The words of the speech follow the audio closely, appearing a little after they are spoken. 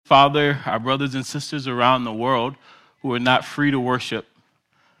Father, our brothers and sisters around the world who are not free to worship.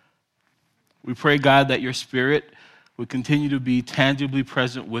 We pray, God, that your Spirit would continue to be tangibly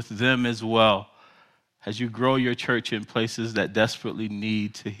present with them as well as you grow your church in places that desperately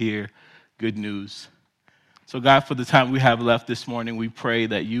need to hear good news. So, God, for the time we have left this morning, we pray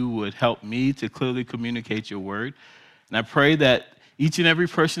that you would help me to clearly communicate your word. And I pray that each and every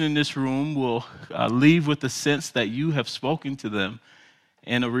person in this room will leave with the sense that you have spoken to them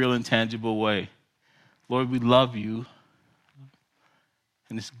in a real and tangible way. Lord, we love you.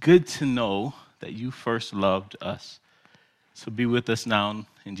 And it's good to know that you first loved us. So be with us now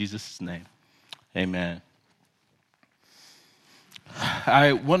in Jesus' name. Amen.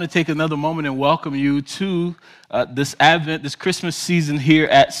 I want to take another moment and welcome you to this Advent, this Christmas season here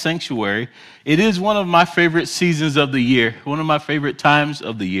at Sanctuary. It is one of my favorite seasons of the year, one of my favorite times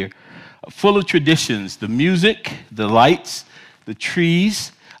of the year, full of traditions, the music, the lights, the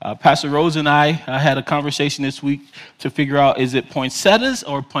trees. Pastor Rose and I had a conversation this week to figure out, is it poinsettias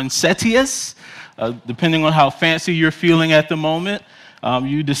or poinsettias? Depending on how fancy you're feeling at the moment,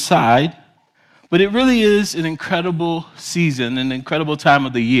 you decide. But it really is an incredible season, an incredible time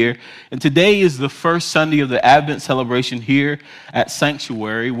of the year. And today is the first Sunday of the Advent celebration here at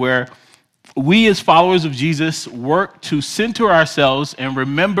Sanctuary, where we as followers of Jesus work to center ourselves and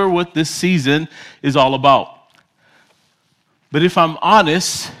remember what this season is all about. But if I'm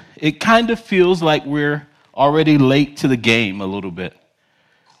honest, it kind of feels like we're already late to the game a little bit.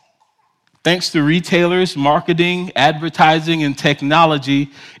 Thanks to retailers, marketing, advertising, and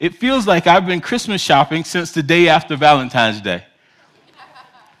technology, it feels like I've been Christmas shopping since the day after Valentine's Day.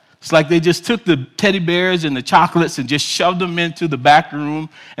 It's like they just took the teddy bears and the chocolates and just shoved them into the back room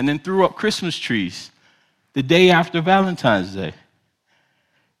and then threw up Christmas trees the day after Valentine's Day.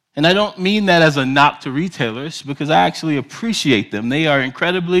 And I don't mean that as a knock to retailers, because I actually appreciate them. They are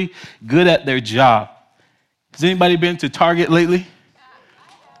incredibly good at their job. Has anybody been to Target lately?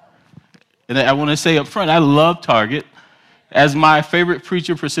 And I want to say up front, I love Target. As my favorite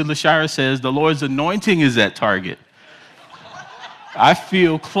preacher, Priscilla Shire, says, the Lord's anointing is at Target. I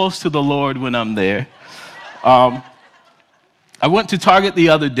feel close to the Lord when I'm there. I went to Target the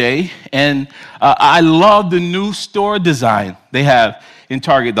other day, and I love the new store design they have in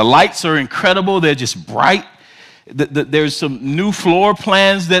Target. The lights are incredible. They're just bright. There's some new floor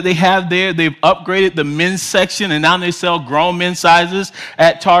plans that they have there. They've upgraded the men's section, and now they sell grown men sizes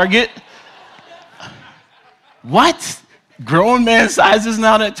at Target. What? Grown man sizes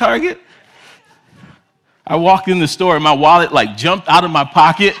now at Target? I walked in the store and my wallet jumped out of my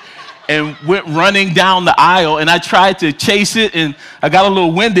pocket and went running down the aisle, and I tried to chase it and I got a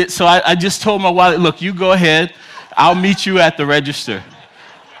little winded, so I just told my wallet, look, you go ahead. I'll meet you at the register.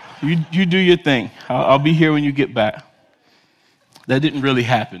 You do your thing. I'll be here when you get back. That didn't really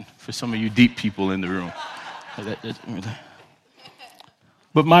happen for some of you deep people in the room.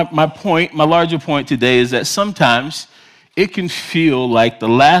 But my larger point today is that sometimes it can feel like the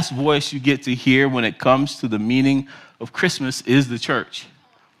last voice you get to hear when it comes to the meaning of Christmas is the church.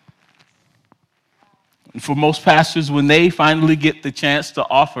 And for most pastors, when they finally get the chance to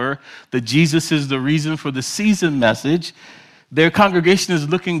offer the Jesus is the reason for the season message, their congregation is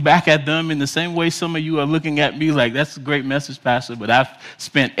looking back at them in the same way some of you are looking at me like, that's a great message, Pastor, but I've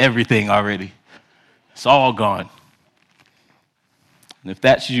spent everything already. It's all gone. And if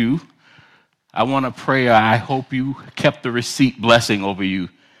that's you, I want to pray, I hope you kept the receipt blessing over you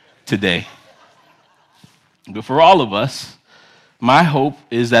today. But for all of us, my hope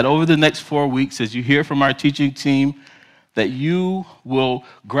is that over the next 4 weeks, as you hear from our teaching team, that you will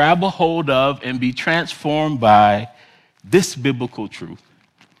grab a hold of and be transformed by this biblical truth,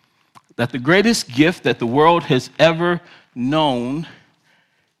 that the greatest gift that the world has ever known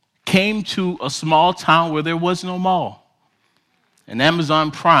came to a small town where there was no mall. And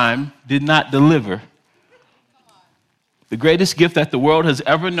Amazon Prime did not deliver. The greatest gift that the world has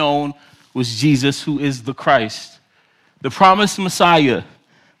ever known was Jesus, who is the Christ, the promised Messiah,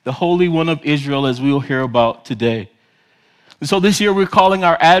 the Holy One of Israel, as we will hear about today. And so this year we're calling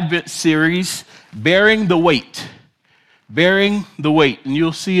our Advent series, Bearing the Weight. Bearing the Weight. And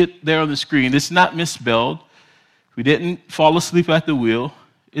you'll see it there on the screen. It's not misspelled. We didn't fall asleep at the wheel.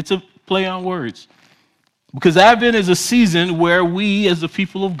 It's a play on words. Because Advent is a season where we, as the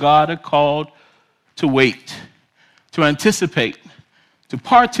people of God, are called to wait, to anticipate, to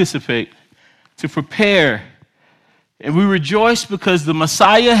participate, to prepare. And we rejoice because the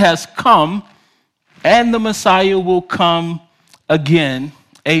Messiah has come, and the Messiah will come again.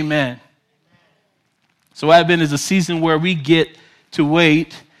 Amen. So Advent is a season where we get to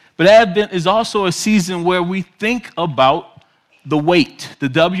wait, but Advent is also a season where we think about the weight, the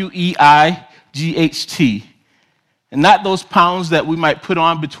WEIGHT, and not those pounds that we might put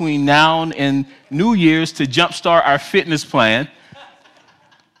on between now and New Year's to jumpstart our fitness plan.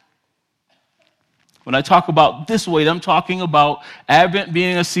 When I talk about this weight, I'm talking about Advent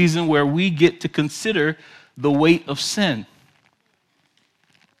being a season where we get to consider the weight of sin.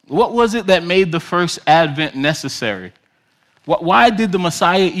 What was it that made the first Advent necessary? Why did the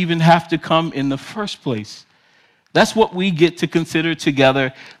Messiah even have to come in the first place? That's what we get to consider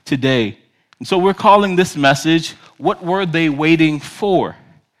together today. And so we're calling this message, What Were They Waiting For?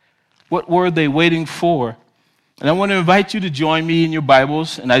 What were they waiting for? And I want to invite you to join me in your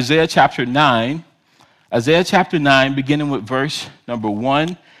Bibles in Isaiah chapter 9. Isaiah chapter 9, beginning with verse number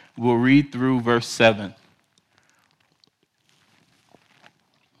 1, we'll read through verse 7.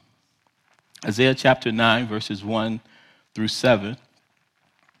 Isaiah chapter 9, verses 1 through 7.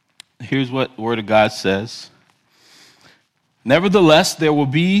 Here's what the Word of God says. Nevertheless, there will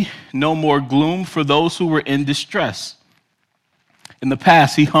be no more gloom for those who were in distress. In the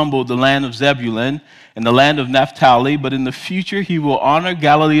past, he humbled the land of Zebulun and the land of Naphtali, but in the future he will honor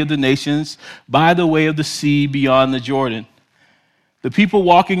Galilee of the nations by the way of the sea beyond the Jordan. The people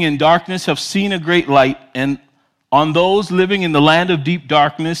walking in darkness have seen a great light, and on those living in the land of deep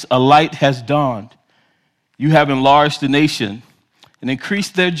darkness, a light has dawned. You have enlarged the nation and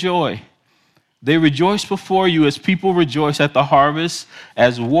increased their joy. They rejoice before you as people rejoice at the harvest,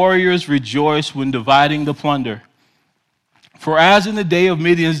 as warriors rejoice when dividing the plunder. For as in the day of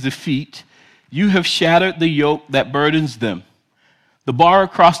Midian's defeat, you have shattered the yoke that burdens them, the bar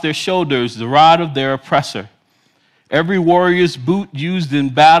across their shoulders, the rod of their oppressor. Every warrior's boot used in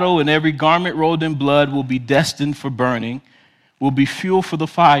battle and every garment rolled in blood will be destined for burning, will be fuel for the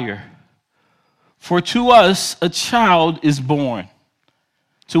fire. For to us a child is born,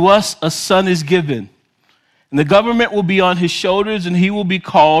 to us a son is given, and the government will be on his shoulders, and he will be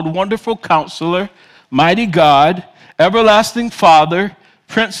called Wonderful Counselor, Mighty God, Everlasting Father,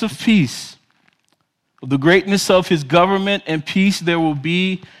 Prince of Peace. Of the greatness of his government and peace there will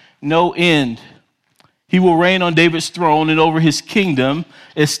be no end. He will reign on David's throne and over his kingdom,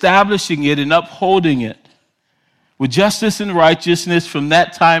 establishing it and upholding it with justice and righteousness from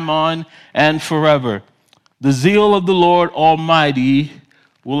that time on and forever. The zeal of the Lord Almighty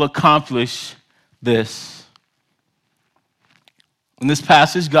will accomplish this. In this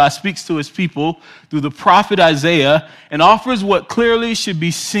passage, God speaks to his people through the prophet Isaiah and offers what clearly should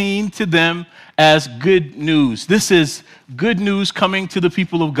be seen to them as good news. This is good news coming to the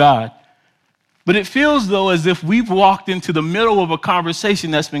people of God. But it feels, though, as if we've walked into the middle of a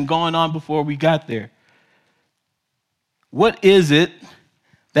conversation that's been going on before we got there. What is it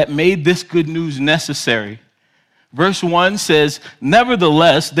that made this good news necessary? Verse 1 says,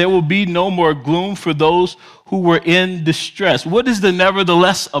 nevertheless, there will be no more gloom for those who were in distress. What is the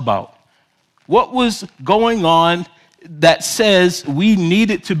nevertheless about? What was going on that says we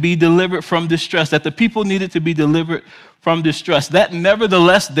needed to be delivered from distress, that the people needed to be delivered from distress? That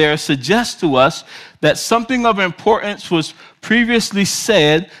nevertheless there suggests to us that something of importance was previously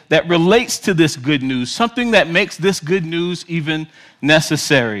said that relates to this good news, something that makes this good news even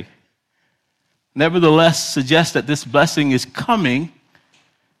necessary. Nevertheless suggests that this blessing is coming,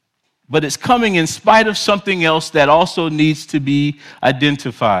 but it's coming in spite of something else that also needs to be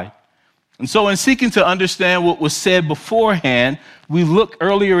identified. And so in seeking to understand what was said beforehand, we look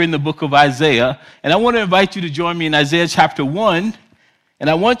earlier in the book of Isaiah, and I want to invite you to join me in Isaiah chapter 1, and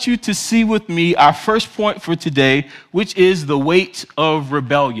I want you to see with me our first point for today, which is the weight of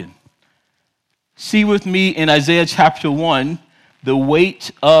rebellion. See with me in Isaiah chapter 1, the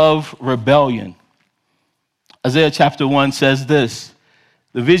weight of rebellion. Isaiah chapter 1 says this,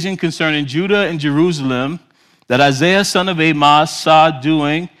 the vision concerning Judah and Jerusalem that Isaiah son of Amoz saw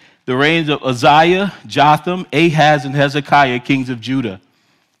during the reigns of Uzziah, Jotham, Ahaz, and Hezekiah, kings of Judah.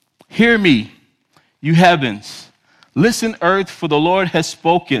 Hear me, you heavens. Listen, earth, for the Lord has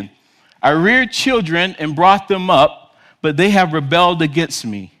spoken. I reared children and brought them up, but they have rebelled against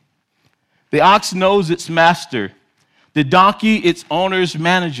me. The ox knows its master, the donkey its owner's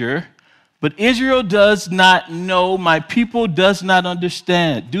manager, but Israel does not know, my people does not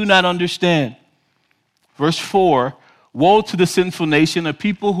understand, do not understand. Verse 4, woe to the sinful nation, a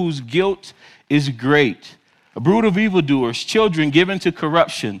people whose guilt is great, a brood of evildoers, children given to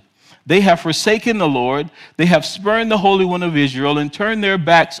corruption. They have forsaken the Lord, they have spurned the Holy One of Israel and turned their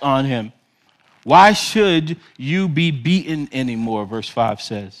backs on him. Why should you be beaten anymore, verse 5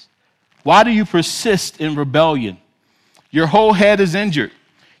 says. Why do you persist in rebellion? Your whole head is injured,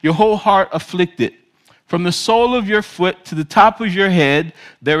 your whole heart afflicted. From the sole of your foot to the top of your head,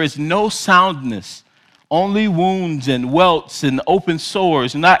 there is no soundness. only wounds and welts and open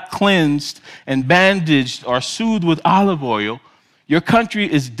sores, not cleansed and bandaged or soothed with olive oil. Your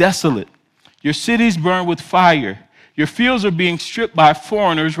country is desolate. Your cities burn with fire. Your fields are being stripped by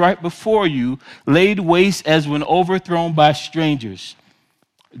foreigners right before you, laid waste as when overthrown by strangers.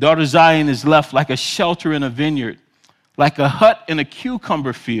 Daughter Zion is left like a shelter in a vineyard, like a hut in a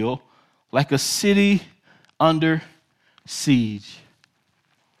cucumber field, like a city under siege.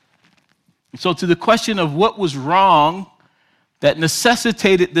 So to the question of what was wrong that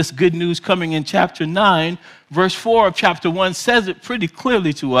necessitated this good news coming in chapter 9, verse 4 of chapter 1 says it pretty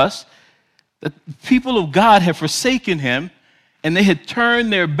clearly to us, that the people of God had forsaken him and they had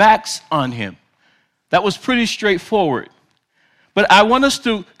turned their backs on him. That was pretty straightforward. But I want us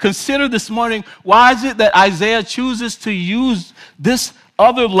to consider this morning, why is it that Isaiah chooses to use this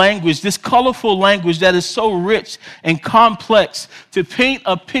other language, this colorful language that is so rich and complex, to paint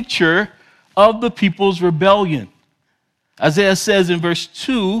a picture of the people's rebellion? Isaiah says in verse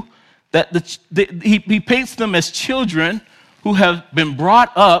 2 that he paints them as children who have been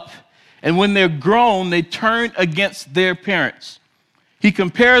brought up, and when they're grown, they turn against their parents. He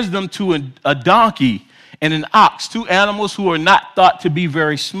compares them to a donkey and an ox, two animals who are not thought to be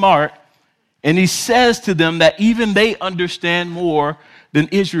very smart. And he says to them that even they understand more than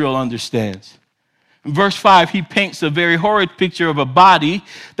Israel understands. In verse 5, he paints a very horrid picture of a body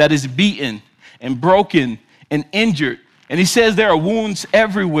that is beaten and broken and injured. And he says there are wounds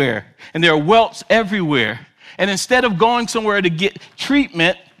everywhere and there are welts everywhere. And instead of going somewhere to get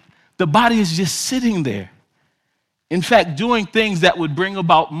treatment, the body is just sitting there. In fact, doing things that would bring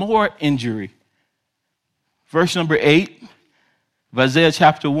about more injury. Verse number 8 of Isaiah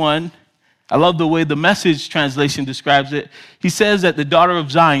chapter 1, I love the way the Message translation describes it. He says that the daughter of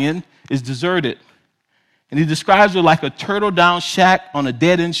Zion is deserted. And he describes her like a turtle-down shack on a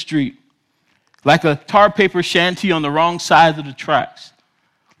dead-end street, like a tar paper shanty on the wrong side of the tracks,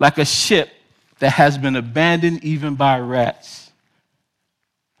 like a ship that has been abandoned even by rats.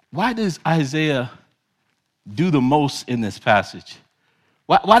 Why does Isaiah do the most in this passage?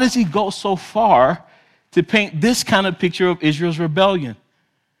 Why does he go so far to paint this kind of picture of Israel's rebellion?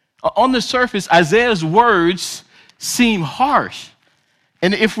 On the surface, Isaiah's words seem harsh.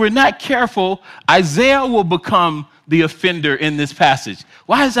 And if we're not careful, Isaiah will become the offender in this passage.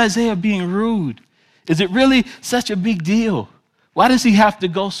 Why is Isaiah being rude? Is it really such a big deal? Why does he have to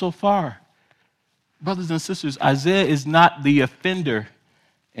go so far? Brothers and sisters, Isaiah is not the offender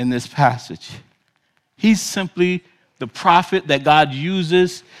in this passage. He's simply the prophet that God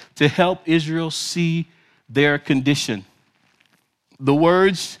uses to help Israel see their condition. The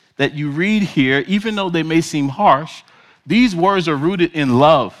words that you read here, even though they may seem harsh, these words are rooted in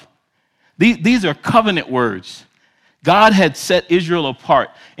love. These are covenant words. God had set Israel apart,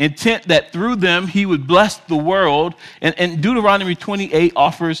 intent that through them he would bless the world. And Deuteronomy 28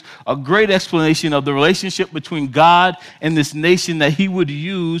 offers a great explanation of the relationship between God and this nation that he would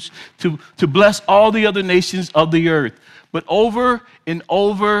use to bless all the other nations of the earth. But over and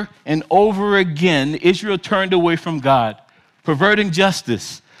over and over again, Israel turned away from God, perverting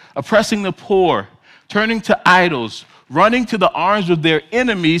justice, oppressing the poor, turning to idols, running to the arms of their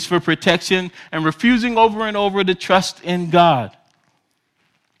enemies for protection, and refusing over and over to trust in God.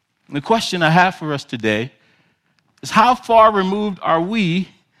 And the question I have for us today is, how far removed are we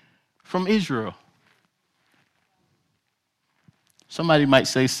from Israel? Somebody might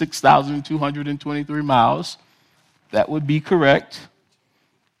say 6,223 miles. That would be correct.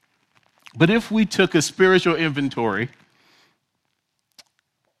 But if we took a spiritual inventory,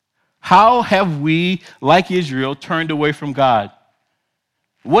 how have we, like Israel, turned away from God?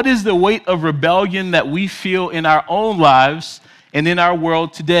 What is the weight of rebellion that we feel in our own lives and in our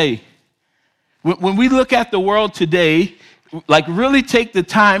world today? When we look at the world today, like really take the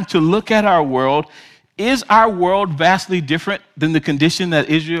time to look at our world, is our world vastly different than the condition that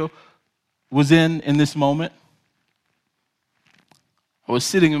Israel was in this moment? I was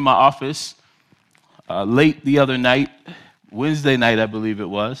sitting in my office late the other night, Wednesday night I believe it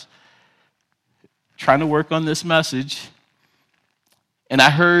was, trying to work on this message, and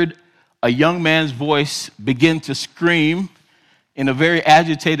I heard a young man's voice begin to scream in a very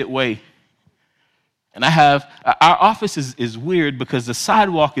agitated way. And our office is weird because the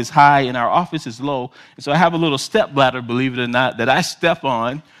sidewalk is high and our office is low, and so I have a little step ladder, believe it or not, that I step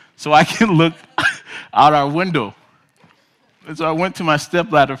on so I can look out our window. And so I went to my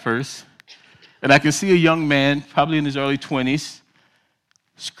step ladder first, and I can see a young man, probably in his early 20s,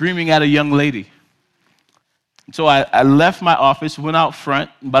 screaming at a young lady. So I left my office, went out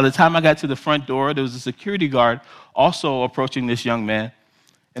front, and by the time I got to the front door, there was a security guard also approaching this young man.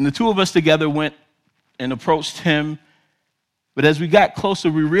 And the two of us together went and approached him. But as we got closer,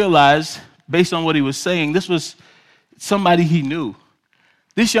 we realized, based on what he was saying, this was somebody he knew.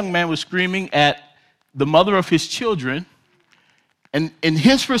 This young man was screaming at the mother of his children, and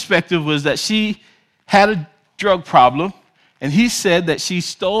his perspective was that she had a drug problem, and he said that she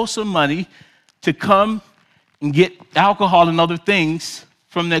stole some money to come and get alcohol and other things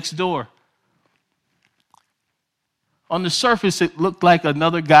from next door. On the surface, it looked like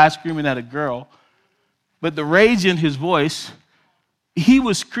another guy screaming at a girl, but the rage in his voice, he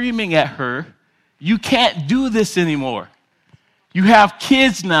was screaming at her, "You can't do this anymore. You have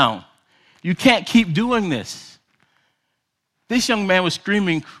kids now. You can't keep doing this." This young man was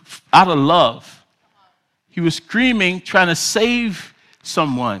screaming out of love. He was screaming, trying to save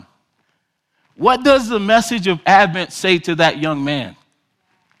someone. What does the message of Advent say to that young man?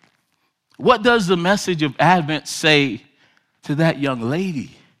 What does the message of Advent say to that young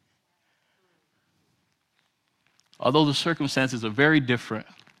lady? Although the circumstances are very different,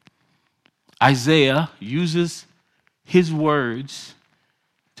 Isaiah uses his words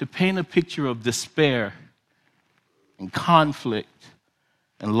to paint a picture of despair and conflict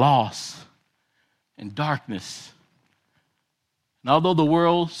and loss and darkness. And although the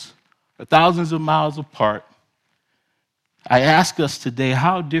worlds are thousands of miles apart, I ask us today,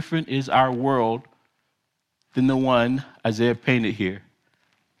 how different is our world than the one Isaiah painted here?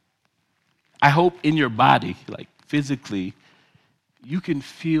 I hope in your body, like physically, you can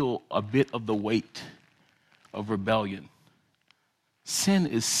feel a bit of the weight of rebellion. Sin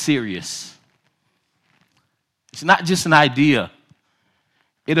is serious. It's not just an idea.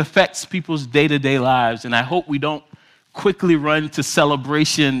 It affects people's day-to-day lives, and I hope we don't quickly run to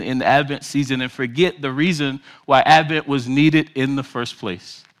celebration in the Advent season and forget the reason why Advent was needed in the first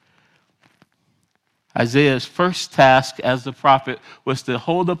place. Isaiah's first task as the prophet was to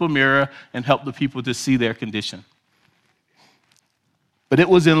hold up a mirror and help the people to see their condition. But it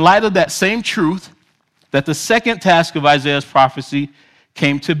was in light of that same truth that the second task of Isaiah's prophecy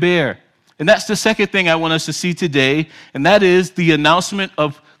came to bear. And that's the second thing I want us to see today, and that is the announcement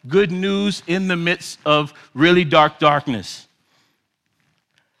of good news in the midst of really dark darkness.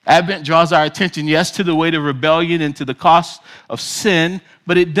 Advent draws our attention, yes, to the weight of rebellion and to the cost of sin,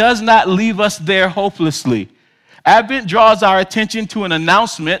 but it does not leave us there hopelessly. Advent draws our attention to an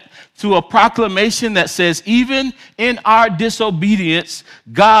announcement, to a proclamation that says, even in our disobedience,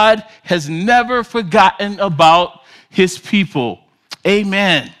 God has never forgotten about his people.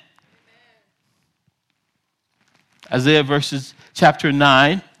 Amen. Isaiah chapter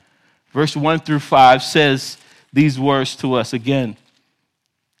 9, verse 1 through 5 says these words to us again.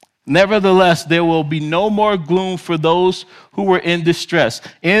 Nevertheless, there will be no more gloom for those who were in distress.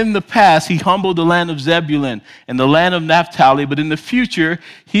 In the past, he humbled the land of Zebulun and the land of Naphtali, but in the future,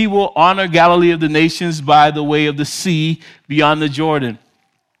 he will honor Galilee of the nations by the way of the sea beyond the Jordan.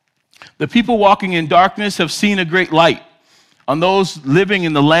 The people walking in darkness have seen a great light. On those living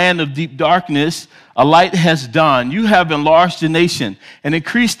in the land of deep darkness, a light has dawned. You have enlarged the nation and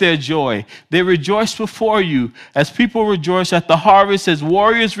increased their joy. They rejoice before you as people rejoice at the harvest, as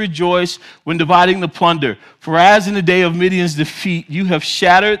warriors rejoice when dividing the plunder. For as in the day of Midian's defeat, you have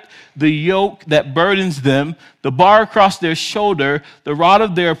shattered the yoke that burdens them, the bar across their shoulder, the rod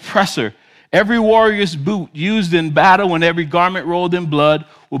of their oppressor. Every warrior's boot used in battle and every garment rolled in blood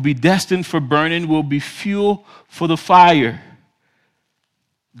will be destined for burning, will be fuel for the fire.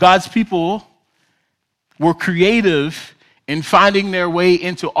 God's people were creative in finding their way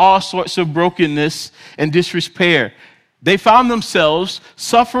into all sorts of brokenness and disrepair. They found themselves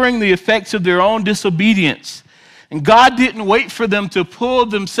suffering the effects of their own disobedience. And God didn't wait for them to pull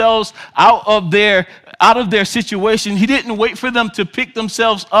themselves out of their situation. He didn't wait for them to pick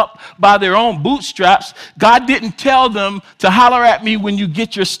themselves up by their own bootstraps. God didn't tell them to holler at me when you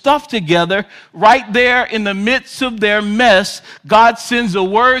get your stuff together. Right there in the midst of their mess, God sends a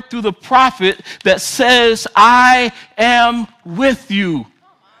word through the prophet that says, I am with you.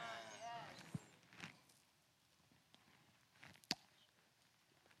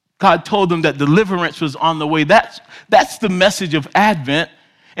 God told them that deliverance was on the way. That's the message of Advent.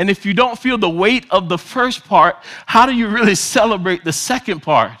 And if you don't feel the weight of the first part, how do you really celebrate the second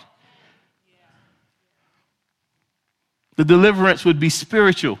part? The deliverance would be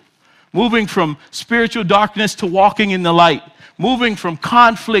spiritual, moving from spiritual darkness to walking in the light, moving from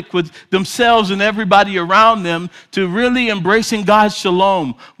conflict with themselves and everybody around them to really embracing God's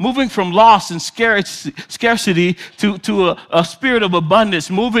shalom, moving from loss and scarcity to a spirit of abundance,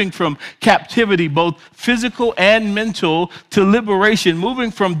 moving from captivity, both physical and mental, to liberation,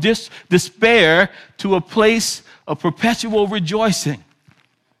 moving from despair to a place of perpetual rejoicing.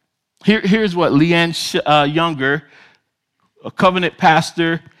 Here's what Leanne Younger, a covenant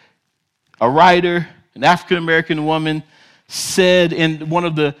pastor, a writer, an African-American woman, said in one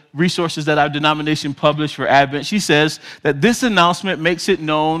of the resources that our denomination published for Advent. She says that this announcement makes it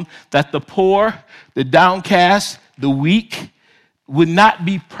known that the poor, the downcast, the weak would not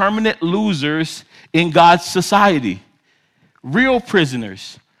be permanent losers in God's society. Real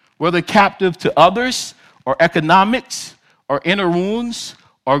prisoners, whether captive to others or economics or inner wounds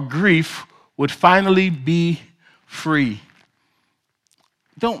or grief, would finally be free.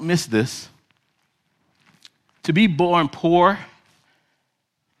 Don't miss this. To be born poor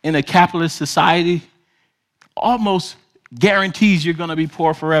in a capitalist society almost guarantees you're going to be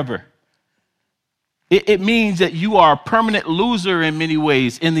poor forever. It means that you are a permanent loser in many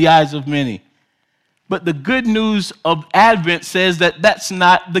ways in the eyes of many. But the good news of Advent says that that's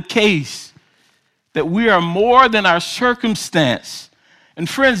not the case, that we are more than our circumstance. And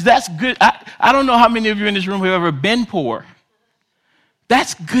friends, that's good. I don't know how many of you in this room have ever been poor.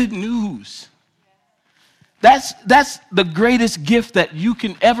 That's good news. That's the greatest gift that you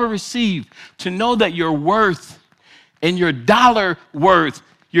can ever receive, to know that your worth and your dollar worth,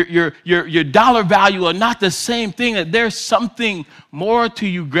 your dollar value are not the same thing, that there's something more to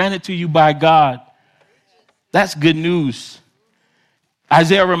you, granted to you by God. That's good news.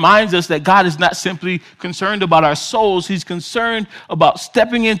 Isaiah reminds us that God is not simply concerned about our souls. He's concerned about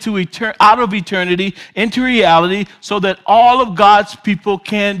stepping out of eternity into reality so that all of God's people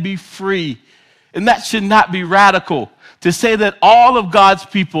can be free. And that should not be radical, to say that all of God's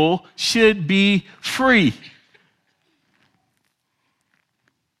people should be free.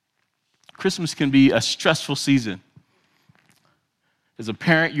 Christmas can be a stressful season. As a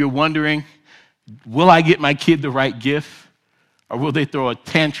parent, you're wondering, will I get my kid the right gift? Or will they throw a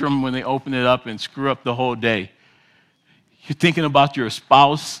tantrum when they open it up and screw up the whole day? You're thinking about your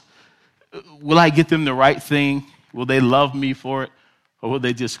spouse. Will I get them the right thing? Will they love me for it? Or will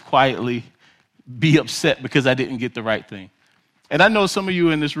they just quietly be upset because I didn't get the right thing? And I know some of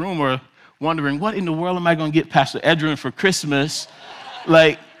you in this room are wondering, what in the world am I going to get Pastor Edrin for Christmas?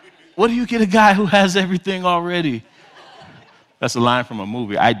 Like, what do you get a guy who has everything already? That's a line from a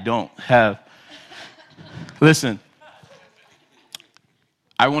movie. I don't have. Listen,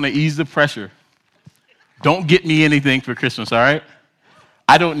 I want to ease the pressure. Don't get me anything for Christmas, all right?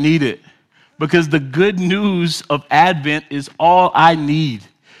 I don't need it, because the good news of Advent is all I need.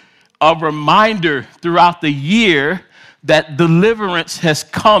 A reminder throughout the year that deliverance has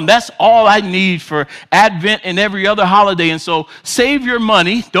come. That's all I need for Advent and every other holiday. And so save your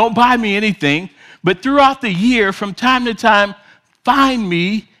money. Don't buy me anything. But throughout the year, from time to time, find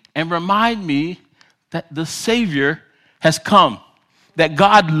me and remind me that the Savior has come, that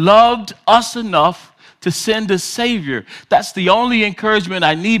God loved us enough to send a Savior. That's the only encouragement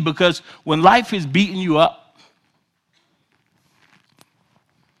I need, because when life is beating you up,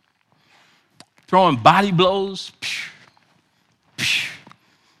 throwing body blows,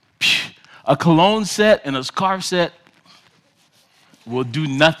 a cologne set and a scarf set will do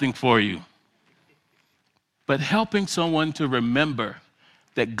nothing for you. But helping someone to remember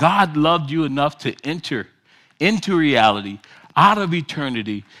that God loved you enough to enter into reality, out of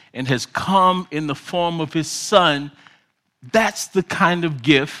eternity, and has come in the form of his Son, that's the kind of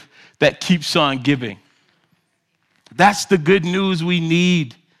gift that keeps on giving. That's the good news we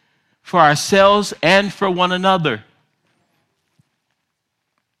need for ourselves and for one another.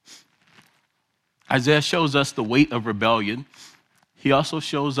 Isaiah shows us the weight of rebellion. He also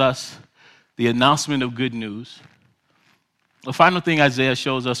shows us the announcement of good news. The final thing Isaiah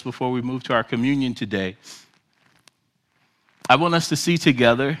shows us before we move to our communion today, I want us to see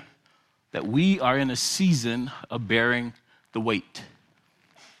together that we are in a season of bearing the weight.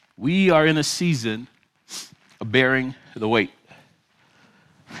 We are in a season of bearing the weight.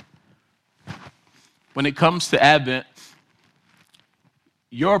 When it comes to Advent,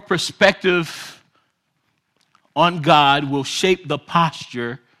 your perspective on God will shape the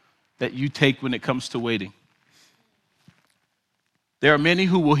posture that you take when it comes to waiting. There are many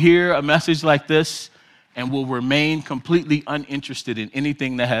who will hear a message like this and will remain completely uninterested in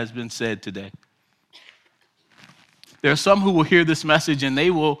anything that has been said today. There are some who will hear this message and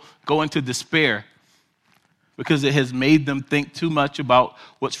they will go into despair because it has made them think too much about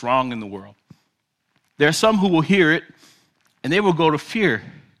what's wrong in the world. There are some who will hear it and they will go to fear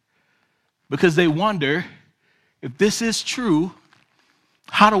because they wonder, if this is true,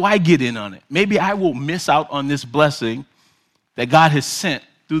 how do I get in on it? Maybe I will miss out on this blessing that God has sent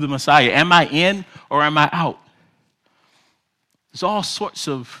through the Messiah. Am I in or am I out? There's all sorts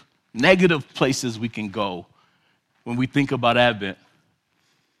of negative places we can go when we think about Advent.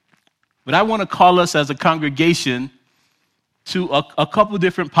 But I want to call us as a congregation to a couple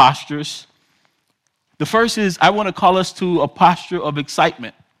different postures. The first is I want to call us to a posture of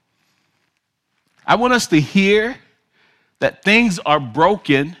excitement. I want us to hear that things are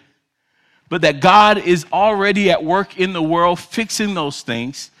broken, but that God is already at work in the world fixing those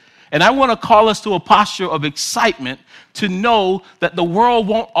things. And I want to call us to a posture of excitement to know that the world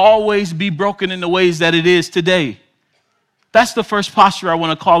won't always be broken in the ways that it is today. That's the first posture I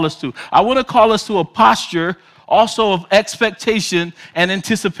want to call us to. I want to call us to a posture also of expectation and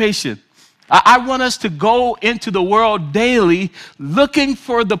anticipation. I want us to go into the world daily looking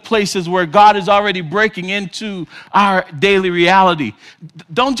for the places where God is already breaking into our daily reality.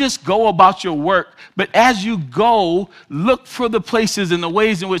 Don't just go about your work, but as you go, look for the places and the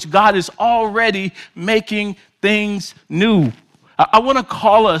ways in which God is already making things new. I want to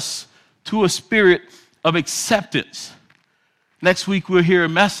call us to a spirit of acceptance. Next week, we'll hear a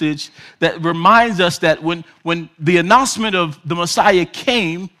message that reminds us that when the announcement of the Messiah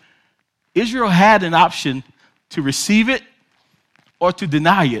came, Israel had an option to receive it or to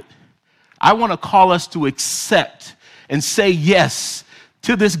deny it. I want to call us to accept and say yes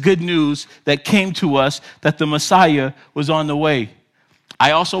to this good news that came to us that the Messiah was on the way.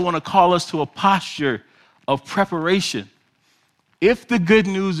 I also want to call us to a posture of preparation. If the good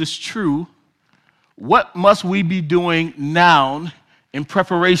news is true, what must we be doing now in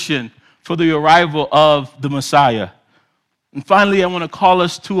preparation for the arrival of the Messiah? And finally, I want to call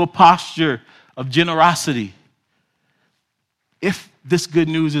us to a posture of generosity. If this good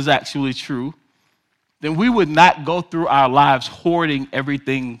news is actually true, then we would not go through our lives hoarding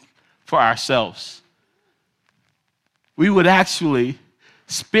everything for ourselves. We would actually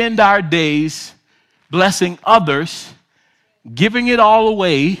spend our days blessing others, giving it all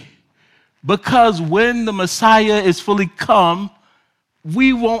away, because when the Messiah is fully come,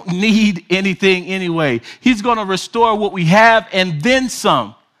 we won't need anything anyway. He's going to restore what we have and then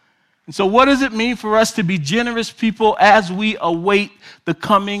some. And so what does it mean for us to be generous people as we await the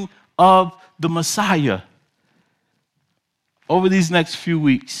coming of the Messiah? Over these next few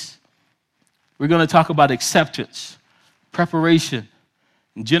weeks, we're going to talk about acceptance, preparation,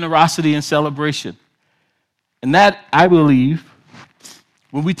 generosity, and celebration. And that, I believe,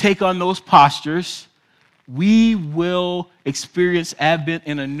 when we take on those postures, we will experience Advent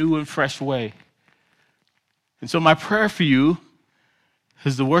in a new and fresh way. And so my prayer for you,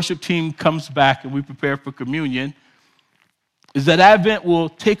 as the worship team comes back and we prepare for communion, is that Advent will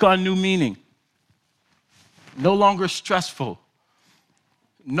take on new meaning. No longer stressful.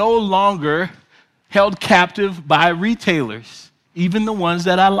 No longer held captive by retailers, even the ones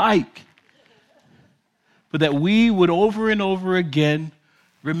that I like. But that we would over and over again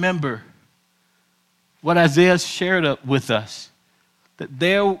remember what Isaiah shared with us, that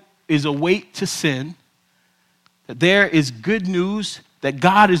there is a weight to sin, that there is good news, that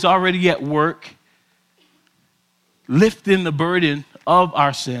God is already at work, lifting the burden of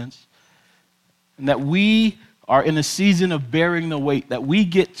our sins, and that we are in a season of bearing the weight, that we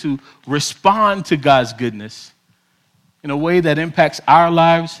get to respond to God's goodness in a way that impacts our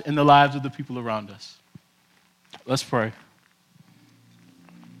lives and the lives of the people around us. Let's pray.